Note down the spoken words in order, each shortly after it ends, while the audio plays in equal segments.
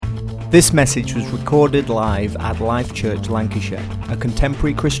This message was recorded live at Life Church Lancashire, a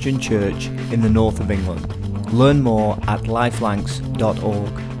contemporary Christian church in the north of England. Learn more at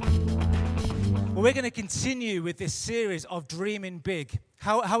lifelancs.org. Well, we're going to continue with this series of dreaming big.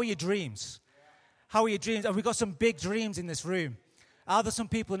 How are your dreams? How are your dreams? Have we got some big dreams in this room? Are there some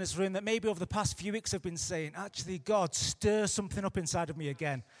people in this room that maybe over the past few weeks have been saying, actually, God, stir something up inside of me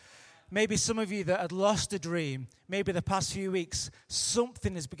again? Maybe some of you that had lost a dream, maybe the past few weeks,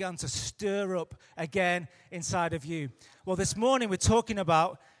 something has begun to stir up again inside of you. Well, this morning we're talking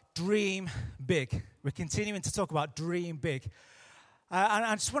about dream big. We're continuing to talk about dream big. And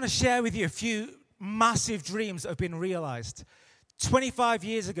I just want to share with you a few massive dreams that have been realized. 25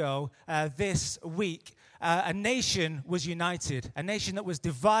 years ago this week, a nation was united, a nation that was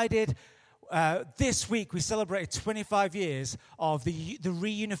divided. This week, we celebrated 25 years of the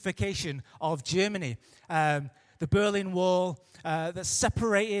reunification of Germany. The Berlin Wall that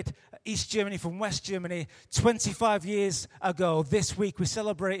separated East Germany from West Germany. 25 years ago, this week, we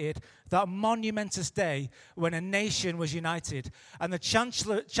celebrated that monumentous day when a nation was united. And the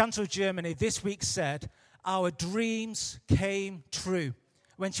Chancellor of Germany this week said, "Our dreams came true."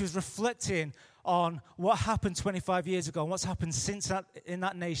 When she was reflecting on what happened 25 years ago and what's happened since that in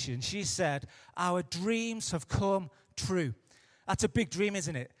that nation, she said, our dreams have come true. That's a big dream,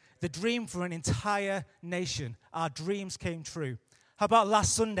 isn't it? The dream for an entire nation. Our dreams came true. How about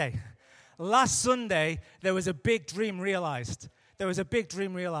last Sunday? Last Sunday, there was a big dream realized. There was a big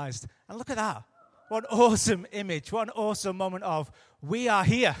dream realized. And look at that. What an awesome image. What an awesome moment of, we are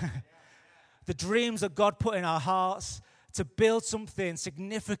here. The dreams that God put in our hearts to build something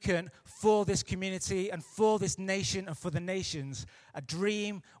significant for this community and for this nation and for the nations. A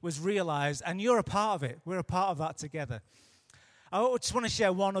dream was realized, and you're a part of it. We're a part of that together. I just want to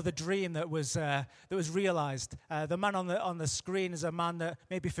share one other dream that was realized. The man on the screen is a man that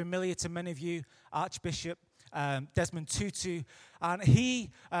may be familiar to many of you, Archbishop Desmond Tutu, and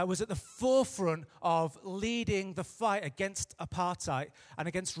he was at the forefront of leading the fight against apartheid and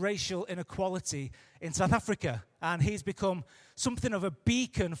against racial inequality in South Africa. And he's become something of a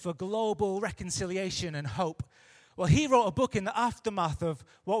beacon for global reconciliation and hope. Well, he wrote a book in the aftermath of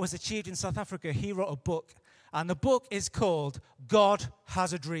what was achieved in South Africa. He wrote a book, and the book is called God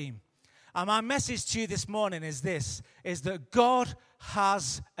Has a Dream. And my message to you this morning is this, is that God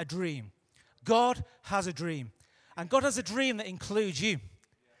has a dream. God has a dream. And God has a dream that includes you.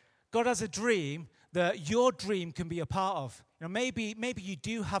 God has a dream that your dream can be a part of. You know, maybe you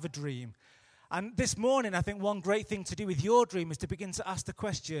do have a dream. And this morning, I think one great thing to do with your dream is to begin to ask the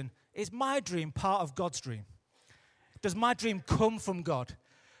question, is my dream part of God's dream? Does my dream come from God?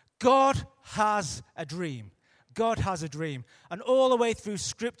 God has a dream. God has a dream. And all the way through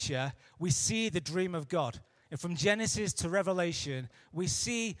Scripture, we see the dream of God. And from Genesis to Revelation, we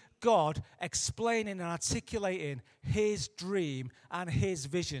see God explaining and articulating his dream and his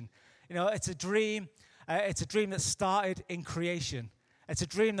vision. You know, it's a dream that started in creation. It's a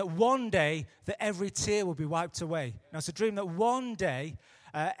dream that one day that every tear will be wiped away. Now, it's a dream that one day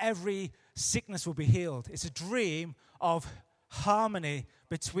every sickness will be healed. It's a dream of harmony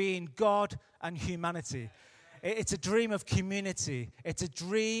between God and humanity. It's a dream of community. It's a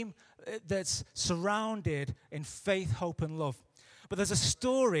dream that's surrounded in faith, hope, and love. But there's a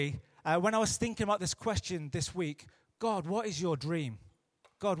story, when I was thinking about this question this week, God, what is your dream?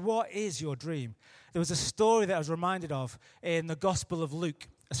 God, what is your dream? There was a story that I was reminded of in the Gospel of Luke,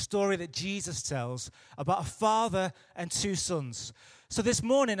 a story that Jesus tells about a father and two sons. So this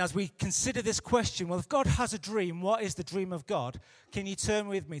morning, as we consider this question, well, if God has a dream, what is the dream of God? Can you turn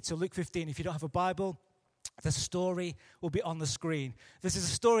with me to Luke 15? If you don't have a Bible, the story will be on the screen. This is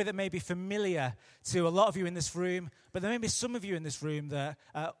a story that may be familiar to a lot of you in this room, but there may be some of you in this room that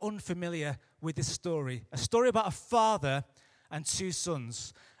are unfamiliar with this story. A story about a father and two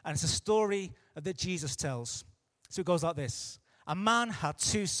sons. And it's a story that Jesus tells. So it goes like this. A man had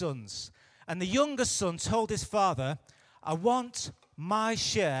two sons, and the youngest son told his father, I want my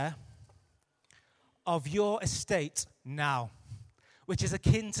share of your estate now, which is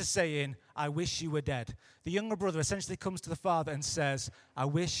akin to saying, I wish you were dead. The younger brother essentially comes to the father and says, I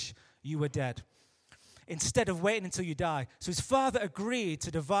wish you were dead, instead of waiting until you die. So his father agreed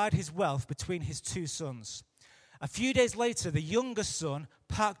to divide his wealth between his two sons. A few days later, the youngest son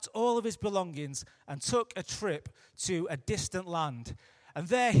packed all of his belongings and took a trip to a distant land. And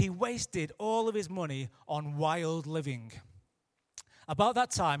there he wasted all of his money on wild living. About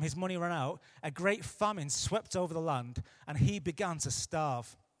that time, his money ran out, a great famine swept over the land, and he began to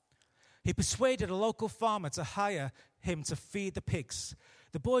starve. He persuaded a local farmer to hire him to feed the pigs.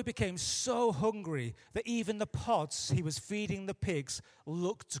 The boy became so hungry that even the pods he was feeding the pigs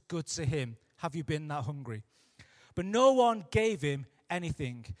looked good to him. Have you been that hungry? But no one gave him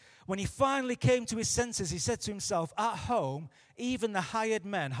anything. When he finally came to his senses, he said to himself, at home, even the hired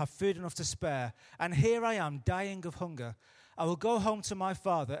men have food enough to spare, and here I am dying of hunger. I will go home to my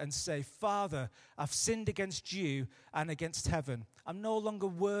father and say, Father, I've sinned against you and against heaven. I'm no longer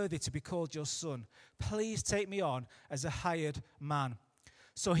worthy to be called your son. Please take me on as a hired man.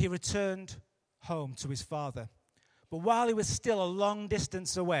 So he returned home to his father. But while he was still a long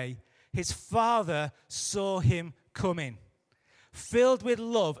distance away, his father saw him coming. Filled with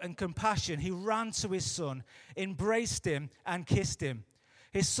love and compassion, he ran to his son, embraced him, and kissed him.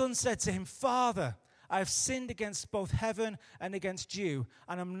 His son said to him, Father, I have sinned against both heaven and against you,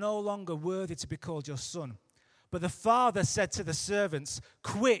 and am no longer worthy to be called your son. But the father said to the servants,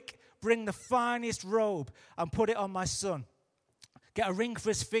 Quick, bring the finest robe and put it on my son. Get a ring for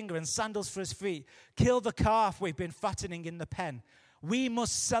his finger and sandals for his feet. Kill the calf we've been fattening in the pen. We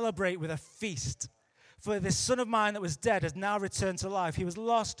must celebrate with a feast. For this son of mine that was dead has now returned to life. He was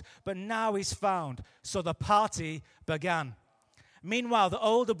lost, but now he's found. So the party began. Meanwhile, the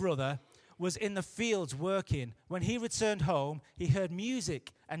older brother was in the fields working. When he returned home, he heard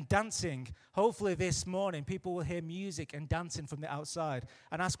music and dancing. Hopefully this morning, people will hear music and dancing from the outside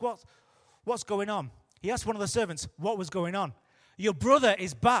and ask, what's going on? He asked one of the servants, what was going on? Your brother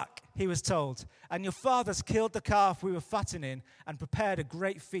is back, he was told, and your father's killed the calf we were fattening and prepared a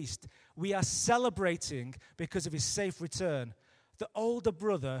great feast. We are celebrating because of his safe return. The older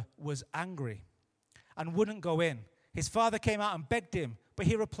brother was angry and wouldn't go in. His father came out and begged him, but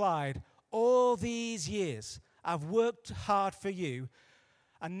he replied, all these years I've worked hard for you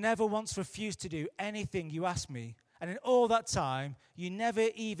and never once refused to do anything you asked me. And in all that time, you never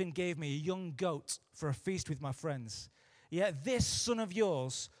even gave me a young goat for a feast with my friends. Yet this son of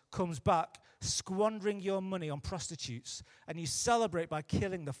yours comes back, squandering your money on prostitutes, and you celebrate by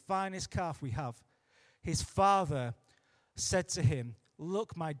killing the finest calf we have. His father said to him,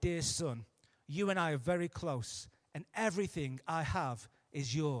 Look, my dear son, you and I are very close, and everything I have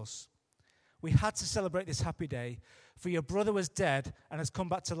is yours. We had to celebrate this happy day, for your brother was dead and has come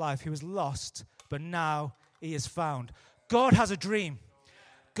back to life. He was lost, but now he is found. God has a dream.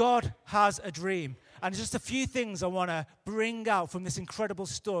 God has a dream. And just a few things I want to bring out from this incredible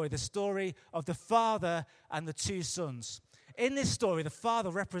story, the story of the father and the two sons. In this story, the father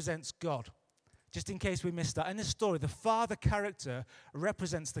represents God, just in case we missed that. In this story, the father character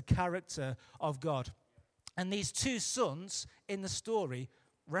represents the character of God. And these two sons in the story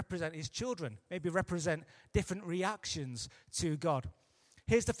represent his children, maybe represent different reactions to God.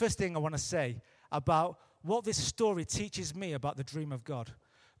 Here's the first thing I want to say about what this story teaches me about the dream of God.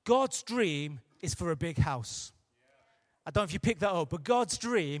 God's dream is for a big house. I don't know if you picked that up, but God's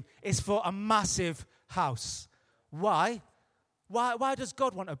dream is for a massive house. Why? Why does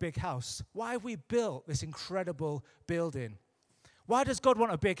God want a big house? Why have we built this incredible building? Why does God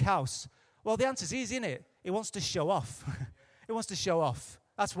want a big house? Well, the answer is easy, isn't it? He wants to show off. He wants to show off.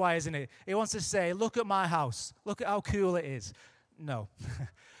 That's why, isn't it? He wants to say, look at my house. Look at how cool it is. No.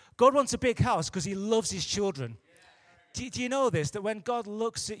 God wants a big house because he loves his children. Do you know this? That when God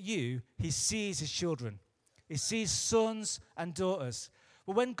looks at you, he sees his children. He sees sons and daughters.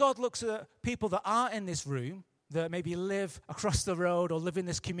 But when God looks at people that aren't in this room, that maybe live across the road or live in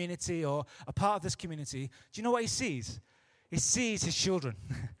this community or a part of this community, do you know what he sees? He sees his children.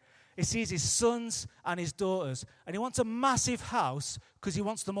 He sees his sons and his daughters. And he wants a massive house because he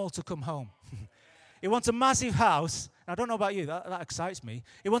wants them all to come home. He wants a massive house. I don't know about you, that excites me.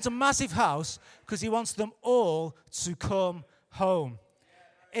 He wants a massive house because he wants them all to come home.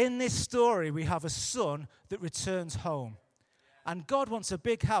 In this story, we have a son that returns home. And God wants a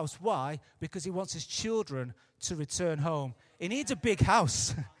big house. Why? Because he wants his children to return home. He needs a big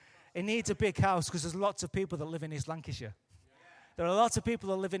house. He needs a big house because there's lots of people that live in East Lancashire. There are lots of people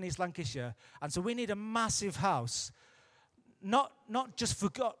that live in East Lancashire. And so we need a massive house. Not just for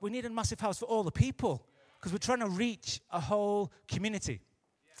God. We need a massive house for all the people. Because we're trying to reach a whole community.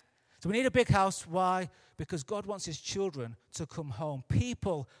 So we need a big house. Why? Because God wants his children to come home.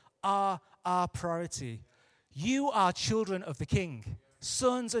 People are our priority. You are children of the King,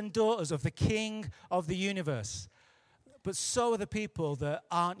 sons and daughters of the King of the universe. But so are the people that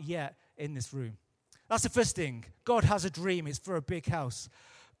aren't yet in this room. That's the first thing. God has a dream. It's for a big house.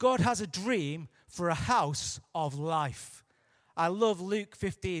 God has a dream for a house of life. I love Luke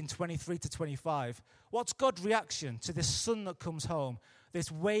 15, 23 to 25. What's God's reaction to this son that comes home?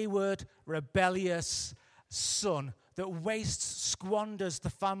 This wayward, rebellious son that wastes, squanders the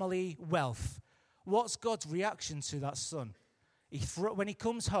family wealth. What's God's reaction to that son? when he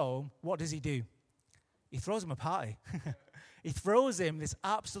comes home, what does he do? He throws him a party. He throws him this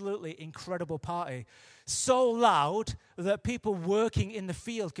absolutely incredible party, so loud that people working in the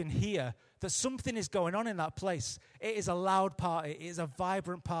field can hear that something is going on in that place. It is a loud party. It is a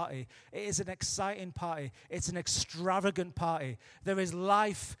vibrant party. It is an exciting party. It's an extravagant party. There is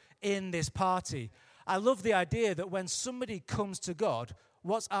life in this party. I love the idea that when somebody comes to God,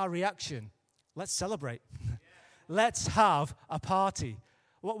 what's our reaction? Let's celebrate. Let's have a party.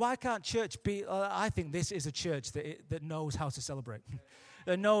 Well, why can't church be? I think this is a church that knows how to celebrate,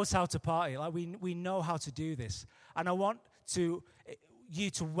 that knows how to party. Like we know how to do this, and I want you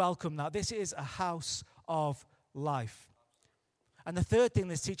to welcome that. This is a house of life. And the third thing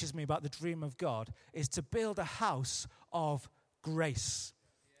this teaches me about the dream of God is to build a house of grace.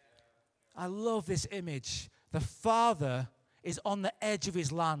 I love this image. The Father is on the edge of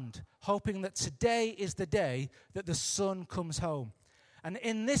his land, hoping that today is the day that the Son comes home. And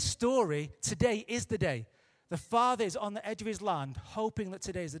in this story, today is the day. The Father is on the edge of his land, hoping that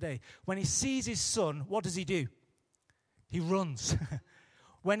today is the day. When he sees his Son, what does he do? He runs.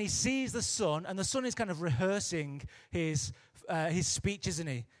 When he sees the Son, and the Son is kind of rehearsing his speech, isn't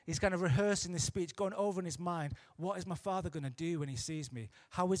he? He's kind of rehearsing this speech, going over in his mind, what is my Father going to do when he sees me?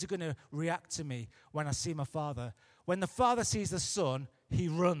 How is he going to react to me when I see my Father? When the Father sees the Son, he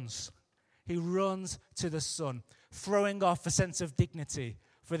runs. He runs to the Son, throwing off a sense of dignity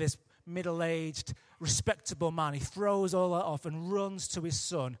for this middle-aged, respectable man. He throws all that off and runs to his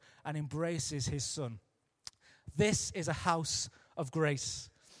Son and embraces his Son. This is a house of grace.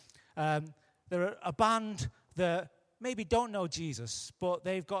 They're a band that maybe don't know Jesus, but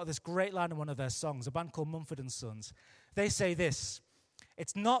they've got this great line in one of their songs, a band called Mumford & Sons. They say this: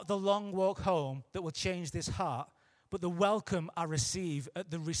 "It's not the long walk home that will change this heart, but the welcome I receive at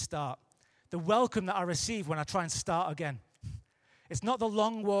the restart. The welcome that I receive when I try and start again. It's not the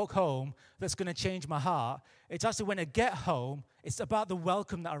long walk home that's going to change my heart. It's actually when I get home, it's about the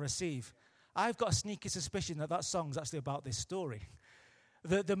welcome that I receive." I've got a sneaky suspicion that song's actually about this story.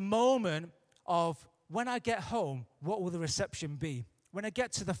 The moment of when I get home, what will the reception be? When I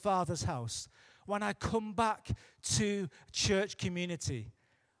get to the Father's house, when I come back to church community,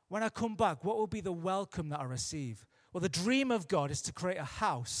 when I come back, what will be the welcome that I receive? Well, the dream of God is to create a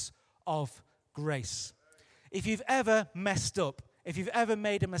house of grace. If you've ever messed up, if you've ever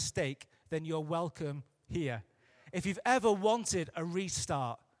made a mistake, then you're welcome here. If you've ever wanted a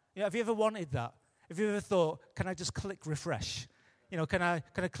restart, have you ever wanted that? Have you ever thought, can I just click refresh? Can I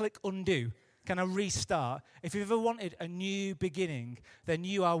click undo? Can I restart? If you've ever wanted a new beginning, then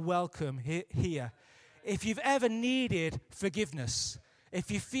you are welcome here. If you've ever needed forgiveness, if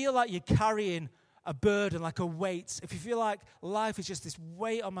you feel like you're carrying a burden, like a weight, if you feel like life is just this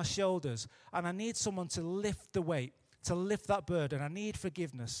weight on my shoulders and I need someone to lift the weight, to lift that burden, I need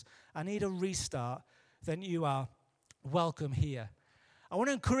forgiveness, I need a restart, then you are welcome here. I want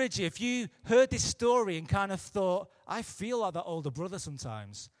to encourage you, if you heard this story and kind of thought, I feel like that older brother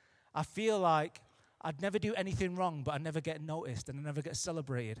sometimes. I feel like I'd never do anything wrong, but I never get noticed and I never get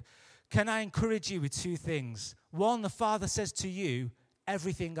celebrated. Can I encourage you with two things? One, the Father says to you,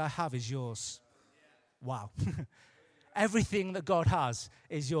 everything I have is yours. Wow. Everything that God has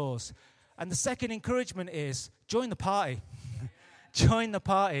is yours. And the second encouragement is, join the party. Join the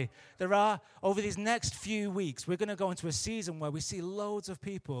party. Over these next few weeks, we're going to go into a season where we see loads of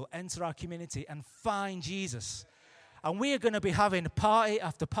people enter our community and find Jesus. And we are going to be having party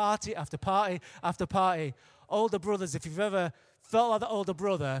after party after party after party. Older brothers, if you've ever felt like the older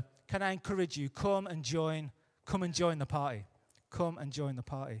brother, can I encourage you, come and join the party. Come and join the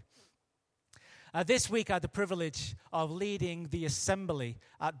party. This week, I had the privilege of leading the assembly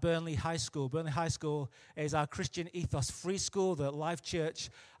at Burnley High School. Burnley High School is our Christian ethos free school that Life Church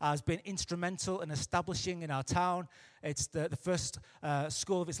has been instrumental in establishing in our town. It's the first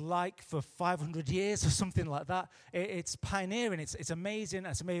school of its like for 500 years or something like that. It's pioneering. It's amazing.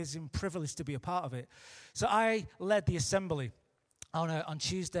 It's an amazing privilege to be a part of it. So I led the assembly on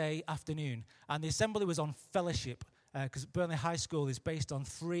Tuesday afternoon, and the assembly was on fellowship. Because Burnley High School is based on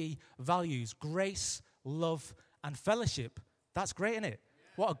 3 values: grace, love, and fellowship. That's great, isn't it?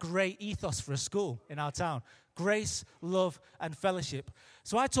 What a great ethos for a school in our town. Grace, love, and fellowship.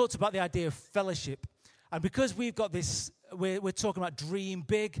 So I talked about the idea of fellowship. And because we've got this, we're talking about dream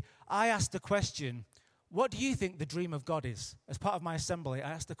big, I asked the question, what do you think the dream of God is? As part of my assembly, I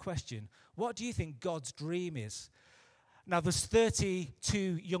asked the question, what do you think God's dream is? Now, there's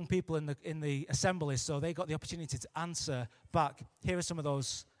 32 young people in the assembly, so they got the opportunity to answer back. Here are some of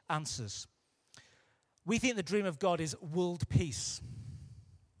those answers. We think the dream of God is world peace.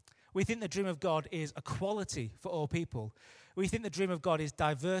 We think the dream of God is equality for all people. We think the dream of God is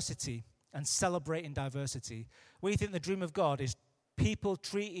diversity and celebrating diversity. We think the dream of God is people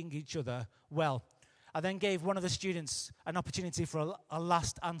treating each other well. I then gave one of the students an opportunity for a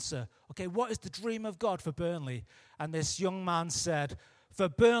last answer. Okay, what is the dream of God for Burnley? And this young man said, for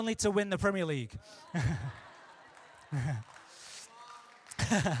Burnley to win the Premier League.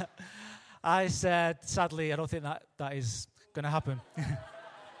 I said, sadly, I don't think that is going to happen.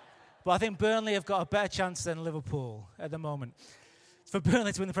 But I think Burnley have got a better chance than Liverpool at the moment. For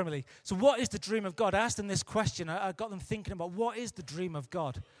Burnley to win the Premier League. So what is the dream of God? I asked them this question. I got them thinking about what is the dream of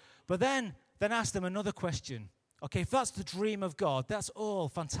God? But then asked them another question. Okay, if that's the dream of God, that's all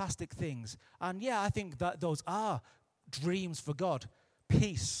fantastic things. And yeah, I think that those are dreams for God.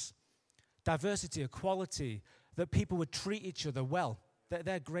 Peace, diversity, equality, that people would treat each other well.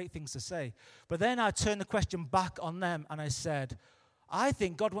 They're great things to say. But then I turned the question back on them and I said, I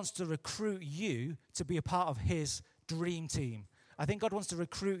think God wants to recruit you to be a part of his dream team. I think God wants to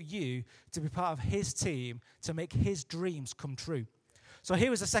recruit you to be part of his team to make his dreams come true. So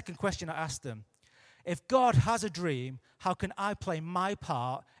here was the second question I asked them. If God has a dream, how can I play my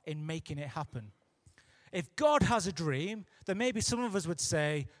part in making it happen? If God has a dream, then maybe some of us would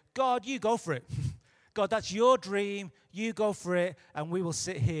say, God, you go for it. God, that's your dream, you go for it, and we will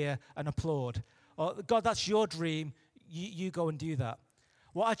sit here and applaud. Or, God, that's your dream, you go and do that.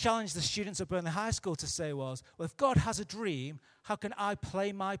 What I challenged the students at Burnley High School to say was, well, if God has a dream, how can I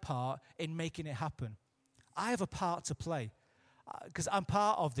play my part in making it happen? I have a part to play because I'm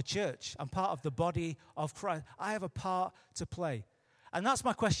part of the church. I'm part of the body of Christ. I have a part to play. And that's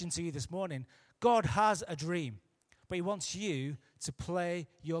my question to you this morning. God has a dream, but he wants you to play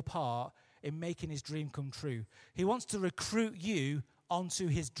your part in making his dream come true. He wants to recruit you onto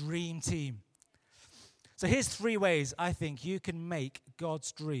his dream team. So here's 3 ways I think you can make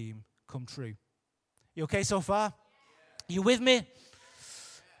God's dream come true. You okay so far? You with me?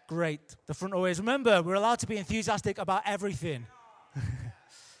 Great. The front row is. Remember, we're allowed to be enthusiastic about everything.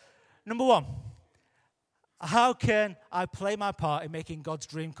 Number 1, how can I play my part in making God's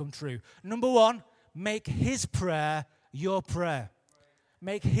dream come true? Number 1, make his prayer your prayer.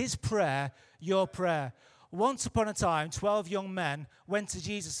 Make his prayer your prayer. Once upon a time, 12 young men went to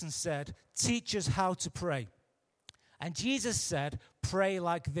Jesus and said, teach us how to pray. And Jesus said, pray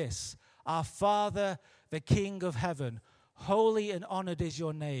like this. Our Father, the King of heaven, holy and honored is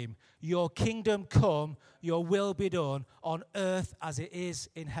your name. Your kingdom come, your will be done on earth as it is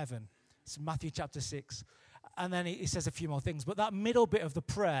in heaven. It's Matthew chapter 6. And then he says a few more things. But that middle bit of the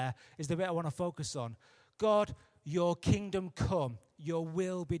prayer is the bit I want to focus on. God, your kingdom come, your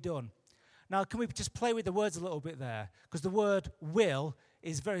will be done. Now, can we just play with the words a little bit there? Because the word will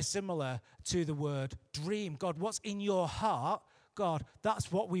is very similar to the word dream. God, what's in your heart? God,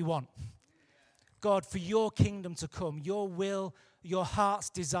 that's what we want. God, for your kingdom to come, your will, your heart's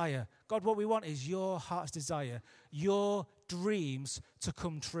desire. God, what we want is your heart's desire, your dreams to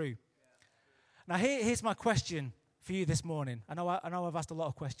come true. Now, here's my question for you this morning. I know I've asked a lot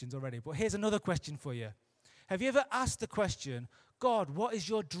of questions already, but here's another question for you. Have you ever asked the question, God, what is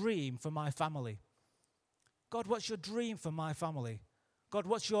your dream for my family? God, what's your dream for my family? God,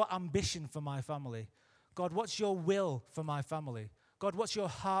 what's your ambition for my family? God, what's your will for my family? God, what's your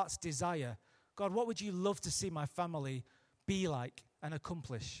heart's desire? God, what would you love to see my family be like and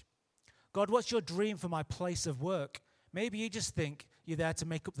accomplish? God, what's your dream for my place of work? Maybe you just think you're there to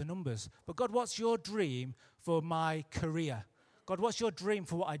make up the numbers. But God, what's your dream for my career? God, what's your dream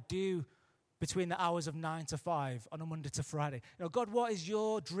for what I do between the hours of 9 to 5 on a Monday to Friday? You know, God, what is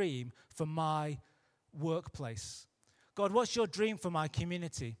your dream for my workplace? God, what's your dream for my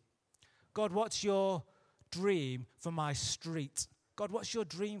community? God, what's your dream for my street? God, what's your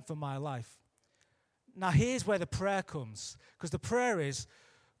dream for my life? Now, here's where the prayer comes, because the prayer is,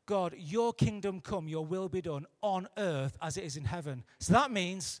 God, your kingdom come, your will be done on earth as it is in heaven. So that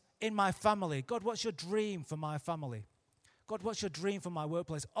means in my family. God, what's your dream for my family? God, what's your dream for my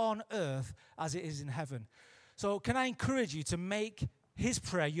workplace on earth as it is in heaven? So can I encourage you to make his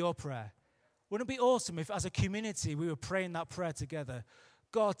prayer your prayer? Wouldn't it be awesome if as a community we were praying that prayer together?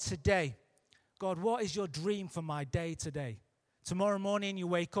 God, today, God, what is your dream for my day today? Tomorrow morning you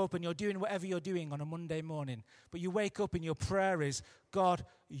wake up and you're doing whatever you're doing on a Monday morning. But you wake up and your prayer is, God,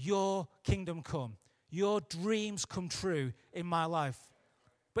 your kingdom come. Your dreams come true in my life.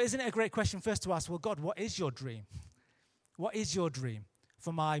 But isn't it a great question first to ask, well, God, what is your dream? What is your dream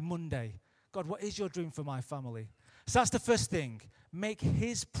for my Monday? God, what is your dream for my family? So that's the first thing. Make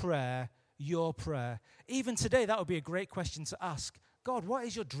his prayer your prayer. Even today, that would be a great question to ask. God, what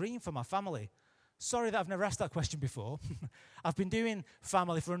is your dream for my family? Sorry that I've never asked that question before. I've been doing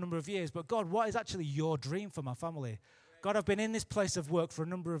family for a number of years, but God, what is actually your dream for my family? God, I've been in this place of work for a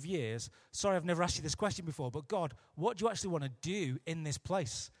number of years. Sorry, I've never asked you this question before, but God, what do you actually want to do in this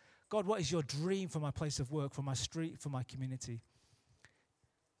place? God, what is your dream for my place of work, for my street, for my community?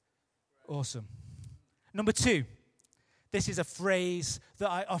 Awesome. Number 2, this is a phrase that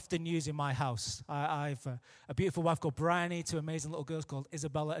I often use in my house. I've a beautiful wife called Bryony, 2 amazing little girls called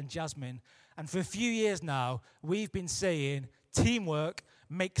Isabella and Jasmine. And for a few years now, we've been saying, teamwork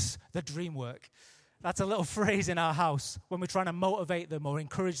makes the dream work. That's a little phrase in our house when we're trying to motivate them or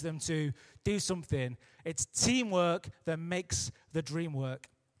encourage them to do something. It's teamwork that makes the dream work.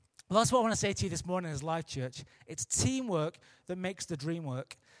 Well, that's what I want to say to you this morning as Life Church. It's teamwork that makes the dream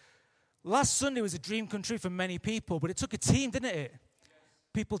work. Last Sunday was a dream come true for many people, but it took a team, didn't it?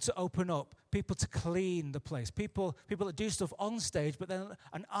 People to open up, people to clean the place, people that do stuff on stage, but then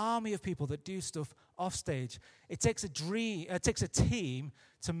an army of people that do stuff off stage. It takes a team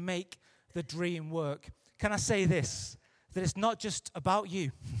to make the dream work. Can I say this? That it's not just about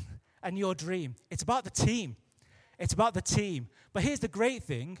you and your dream. It's about the team. It's about the team. But here's the great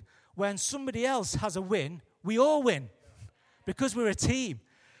thing. When somebody else has a win, we all win because we're a team.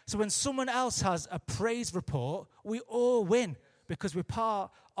 So when someone else has a praise report, we all win because we're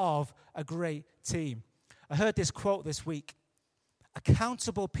part of a great team. I heard this quote this week.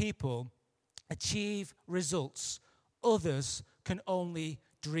 Accountable people achieve results others can only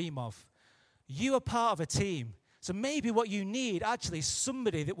dream of. You are part of a team. So maybe what you need actually is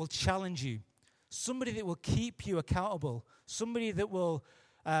somebody that will challenge you, somebody that will keep you accountable, somebody that will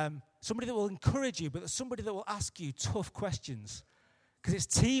encourage you, but somebody that will ask you tough questions. Because it's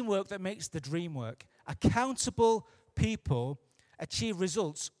teamwork that makes the dream work. Accountable people achieve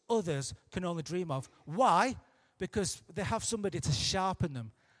results others can only dream of. Why? Because they have somebody to sharpen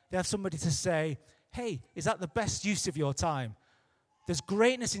them. They have somebody to say, hey, is that the best use of your time? There's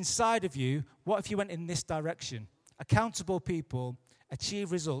greatness inside of you. What if you went in this direction? Accountable people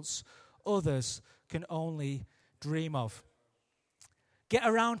achieve results others can only dream of. Get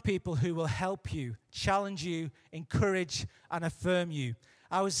around people who will help you, challenge you, encourage, and affirm you.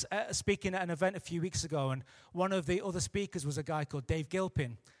 I was speaking at an event a few weeks ago, and one of the other speakers was a guy called Dave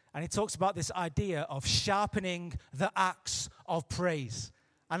Gilpin. And he talks about this idea of sharpening the axe of praise.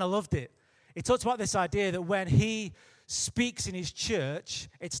 And I loved it. He talks about this idea that when he speaks in his church,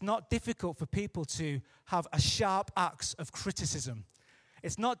 it's not difficult for people to have a sharp axe of criticism.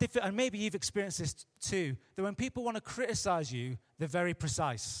 It's not difficult, and maybe you've experienced this too, that when people want to criticize you, they're very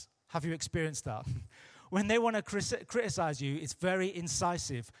precise. Have you experienced that? When they want to criticize you, it's very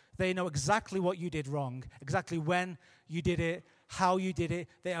incisive. They know exactly what you did wrong, exactly when you did it, how you did it.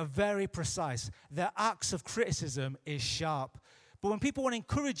 They are very precise. Their axe of criticism is sharp. But when people want to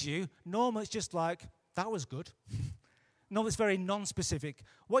encourage you, normally it's just like, that was good. Normally it's very non-specific.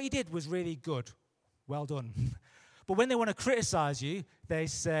 What you did was really good. Well done. But when they want to criticize you, they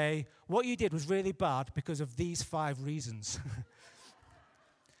say, what you did was really bad because of these 5 reasons.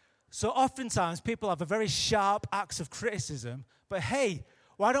 So oftentimes people have a very sharp axe of criticism, but hey,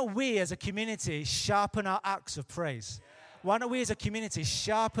 why don't we as a community sharpen our axe of praise? Why don't we as a community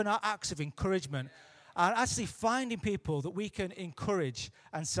sharpen our axe of encouragement and actually finding people that we can encourage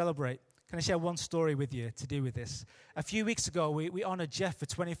and celebrate? Can I share one story with you to do with this? A few weeks ago, we honored Jeff for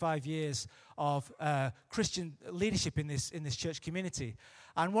 25 years of Christian leadership in this church community.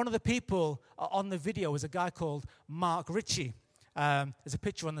 And one of the people on the video was a guy called Mark Ritchie. There's a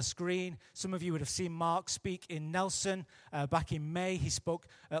picture on the screen. Some of you would have seen Mark speak in Nelson back in May. He spoke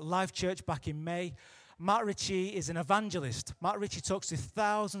at Life Church back in May. Mark Ritchie is an evangelist. Mark Ritchie talks to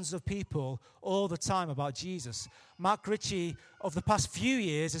thousands of people all the time about Jesus. Mark Ritchie, over the past few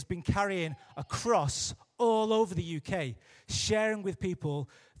years, has been carrying a cross all over the UK, sharing with people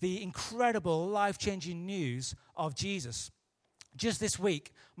the incredible, life-changing news of Jesus. Just this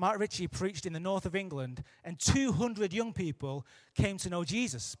week, Mark Ritchie preached in the north of England, and 200 young people came to know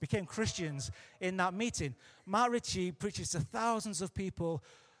Jesus, became Christians in that meeting. Mark Ritchie preaches to thousands of people.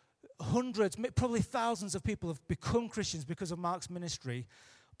 Hundreds, probably thousands of people have become Christians because of Mark's ministry.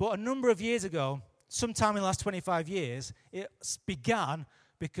 But a number of years ago, sometime in the last 25 years, it began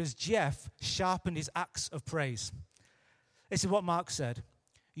because Jeff sharpened his axe of praise. This is what Mark said.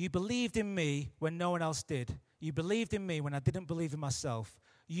 You believed in me when no one else did. You believed in me when I didn't believe in myself.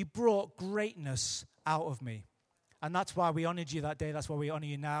 You brought greatness out of me. And that's why we honored you that day. That's why we honor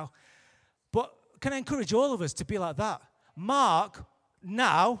you now. But can I encourage all of us to be like that? Mark,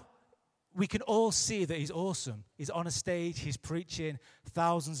 now, we can all see that he's awesome. He's on a stage, he's preaching,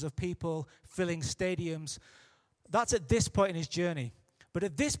 thousands of people, filling stadiums. That's at this point in his journey. But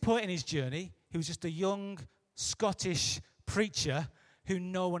at this point in his journey, he was just a young Scottish preacher who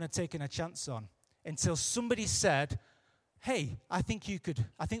no one had taken a chance on until somebody said, hey, I think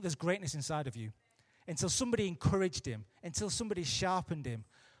there's greatness inside of you. Until somebody encouraged him, until somebody sharpened him.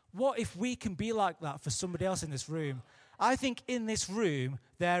 What if we can be like that for somebody else in this room? I think in this room,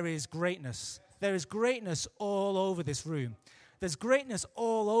 there is greatness. There is greatness all over this room. There's greatness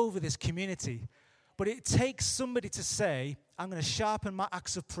all over this community. But it takes somebody to say, I'm going to sharpen my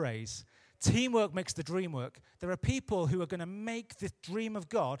axe of praise. Teamwork makes the dream work. There are people who are going to make the dream of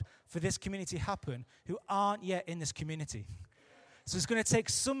God for this community happen who aren't yet in this community. So it's going to take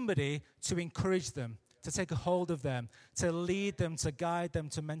somebody to encourage them, to take a hold of them, to lead them, to guide them,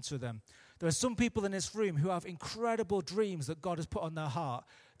 to mentor them. There are some people in this room who have incredible dreams that God has put on their heart.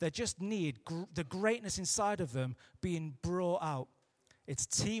 They just need the greatness inside of them being brought out. It's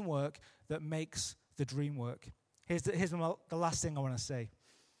teamwork that makes the dream work. Here's the last thing I want to say.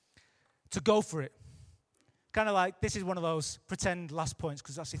 To go for it. Kind of like, this is one of those pretend last points,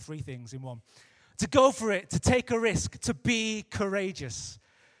 because it's actually 3 things in one. To go for it, to take a risk, to be courageous.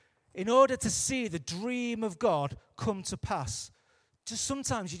 In order to see the dream of God come to pass, just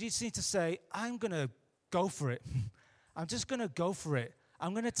sometimes you just need to say, I'm going to go for it. I'm just going to go for it.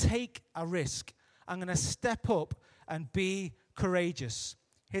 I'm going to take a risk. I'm going to step up and be courageous.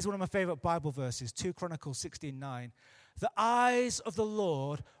 Here's one of my favorite Bible verses, 2 Chronicles 16:9. The eyes of the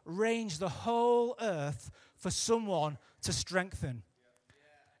Lord range the whole earth for someone to strengthen.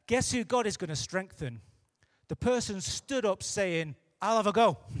 Guess who God is going to strengthen? The person stood up saying, I'll have a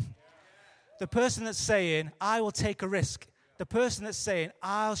go. The person that's saying, I will take a risk. The person that's saying,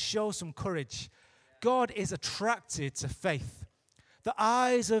 I'll show some courage. God is attracted to faith. The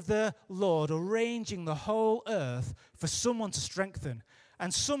eyes of the Lord are ranging the whole earth for someone to strengthen.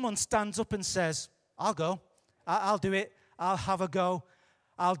 And someone stands up and says, I'll go. I'll do it. I'll have a go.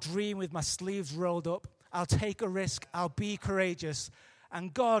 I'll dream with my sleeves rolled up. I'll take a risk. I'll be courageous.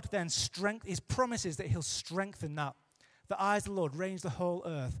 And God then His promises that he'll strengthen that. The eyes of the Lord range the whole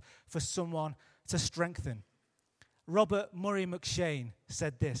earth for someone to strengthen. Robert Murray McShane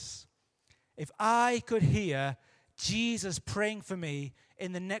said this: if I could hear Jesus praying for me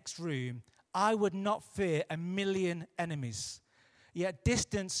in the next room, I would not fear 1,000,000 enemies. Yet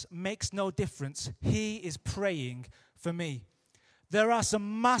distance makes no difference. He is praying for me. There are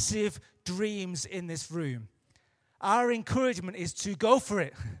some massive dreams in this room. Our encouragement is to go for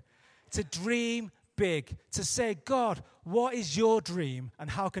it, to dream big, to say, God, what is your dream and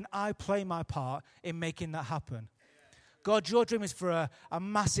how can I play my part in making that happen? God, your dream is for a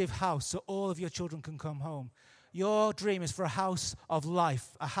massive house so all of your children can come home. Your dream is for a house of life,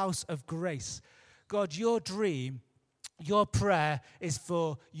 a house of grace. God, your dream, your prayer is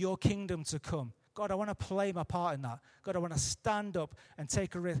for your kingdom to come. God, I want to play my part in that. God, I want to stand up and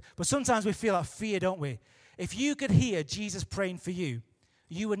take a risk. But sometimes we feel like fear, don't we? If you could hear Jesus praying for you,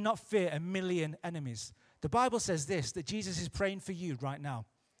 you would not fear 1,000,000 enemies. The Bible says this, that Jesus is praying for you right now.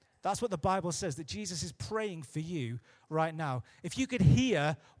 That's what the Bible says, that Jesus is praying for you right now. If you could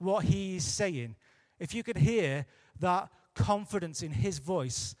hear what he is saying, if you could hear that confidence in his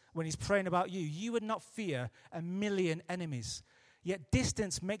voice when he's praying about you, you would not fear 1,000,000 enemies. Yet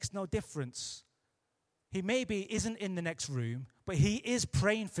distance makes no difference. He maybe isn't in the next room, but he is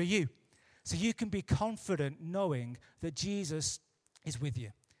praying for you. So you can be confident knowing that Jesus is with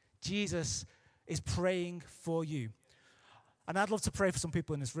you. Jesus is praying for you. And I'd love to pray for some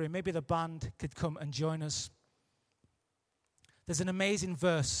people in this room. Maybe the band could come and join us. There's an amazing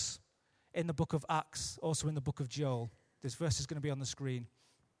verse in the book of Acts, also in the book of Joel. This verse is going to be on the screen.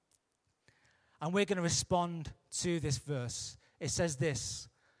 And we're going to respond to this verse. It says this: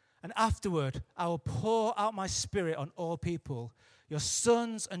 and afterward, I will pour out my spirit on all people. Your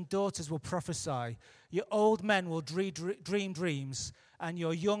sons and daughters will prophesy. Your old men will dream dreams, and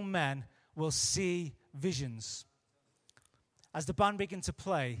your young men will see visions. As the band begin to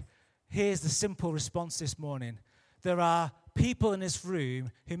play, here's the simple response this morning. There are people in this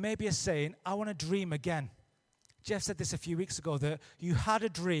room who maybe are saying, I want to dream again. Jeff said this a few weeks ago, that you had a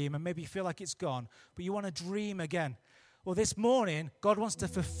dream and maybe you feel like it's gone, but you want to dream again. Well, this morning, God wants to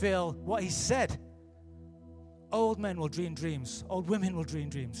fulfill what he said. Old men will dream dreams. Old women will dream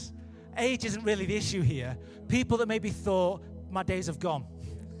dreams. Age isn't really the issue here. People that maybe thought, my days have gone.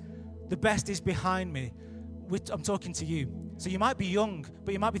 The best is behind me. I'm talking to you. So you might be young,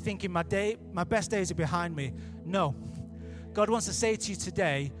 but you might be thinking, my best days are behind me. No. God wants to say to you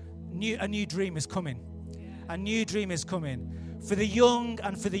today, a new dream is coming. A new dream is coming. For the young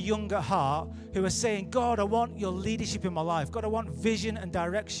and for the young at heart who are saying, God, I want your leadership in my life. God, I want vision and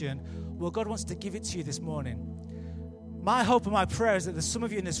direction. Well, God wants to give it to you this morning. My hope and my prayer is that there's some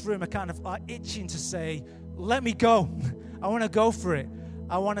of you in this room are kind of itching to say, let me go. I want to go for it.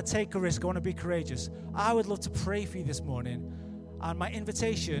 I want to take a risk. I want to be courageous. I would love to pray for you this morning. And my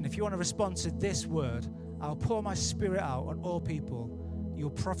invitation, if you want to respond to this word, I'll pour my Spirit out on all people. You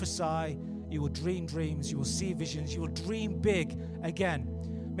will prophesy. You will dream dreams. You will see visions. You will dream big again.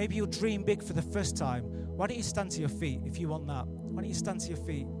 Maybe you'll dream big for the first time. Why don't you stand to your feet if you want that? Why don't you stand to your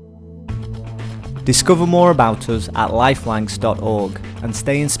feet? Discover more about us at lifelanks.org and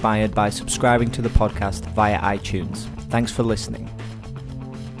stay inspired by subscribing to the podcast via iTunes. Thanks for listening.